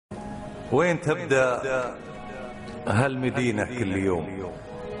وين تبدأ هالمدينة كل يوم؟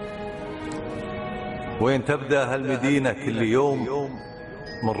 وين تبدأ هالمدينة كل يوم؟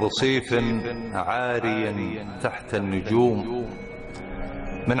 من رصيف عاري تحت النجوم،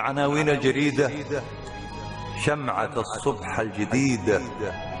 من عناوين الجريدة شمعة الصبح الجديدة،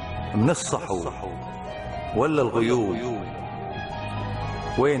 من الصحو ولا الغيوم.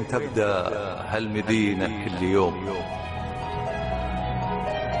 وين تبدأ هالمدينة كل يوم؟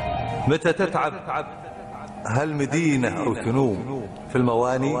 متى تتعب هالمدينة أو تنوم؟ في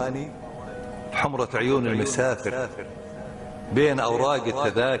المواني، حمرة عيون المسافر، بين أوراق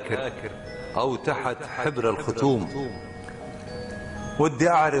التذاكر، أو تحت حبر الختوم. ودي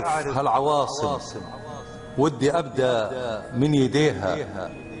أعرف هالعواصم، ودي أبدأ من يديها،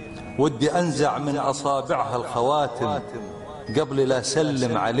 ودي أنزع من أصابعها الخواتم قبل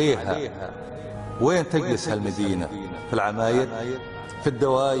لاسلم عليها. وين تجلس هالمدينة؟ في العماير، في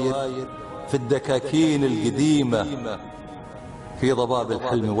الدواير، في الدكاكين القديمة، في ضباب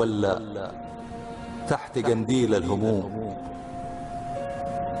الحلم، ولا تحت قنديل الهموم.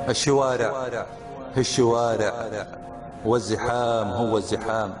 الشوارع هي الشوارع، والزحام هو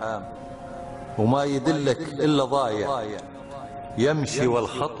الزحام، وما يدلك إلا ضايع يمشي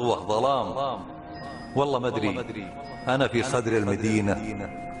والخطوة ظلام. والله ما أدري أنا في صدر المدينة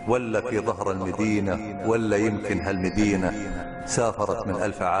ولا في ظهر المدينة، ولا يمكن هالمدينة سافرت من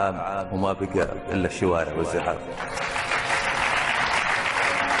 1000 عام وما بقى إلا الشوارع والزحام.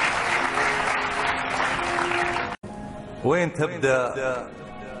 وين تبدأ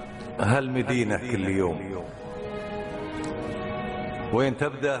هالمدينة كل يوم؟ وين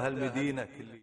تبدأ هالمدينة كل يوم؟